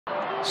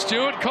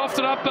Stewart coughed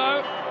it up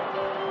though.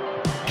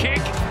 Kick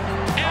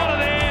out of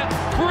there.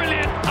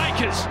 Brilliant.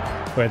 Akers.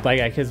 We're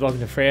Blake Akers, welcome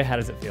to Freo. How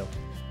does it feel?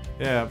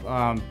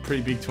 Yeah,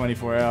 pretty big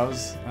 24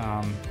 hours.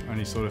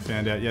 Only sort of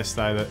found out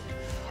yesterday that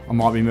I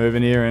might be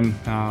moving here, and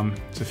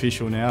it's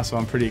official now, so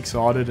I'm pretty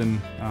excited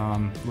and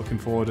looking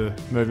forward to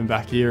moving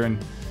back here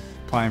and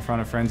playing in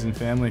front of friends and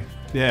family.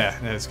 Yeah,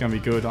 it's going to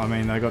be good. I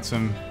mean, they got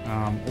some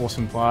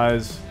awesome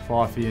players,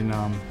 Fifey and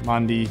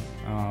Mundy,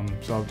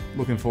 so I'm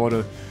looking forward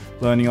to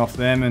learning off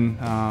them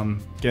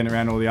and getting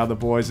around all the other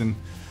boys, and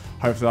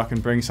hopefully I can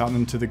bring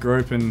something to the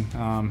group and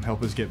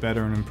help us get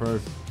better and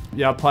improve.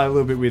 Yeah, I played a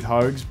little bit with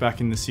Hogues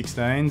back in the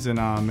 16s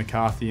and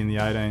McCarthy in the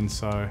 18s,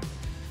 so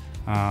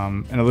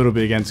and a little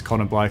bit against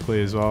Connor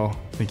Blakely as well.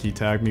 I think he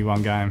tagged me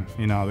one game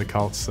in the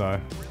Colts, so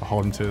I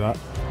hold him to that.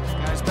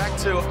 Goes back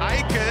to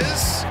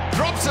Akers,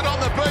 drops it on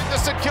the boot. The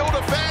St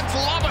Kilda fans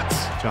love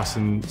it.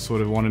 Justin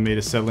sort of wanted me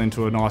to settle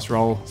into a nice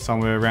role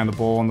somewhere around the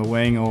ball on the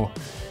wing or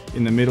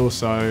in the middle,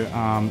 so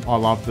I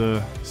love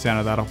the sound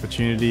of that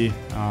opportunity.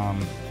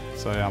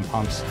 So yeah, I'm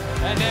pumped.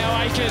 And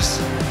now Akers.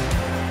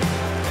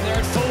 And they're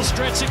at full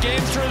stretch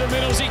again through the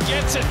middles. He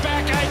gets it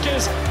back.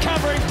 Akers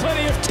covering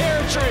plenty of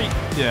territory.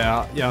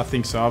 Yeah, I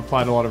think so. I've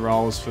played a lot of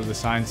roles for the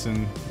Saints,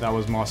 and that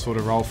was my sort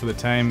of role for the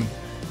team.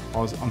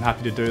 I'm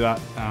happy to do that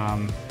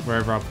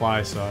wherever I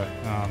play. So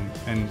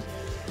and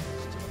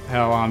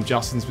how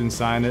Justin's been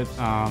saying it,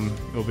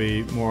 it'll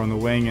be more on the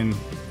wing and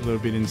a little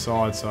bit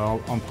inside.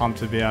 So I'm pumped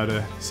to be able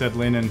to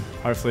settle in and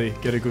hopefully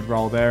get a good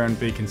role there and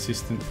be a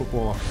consistent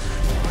footballer.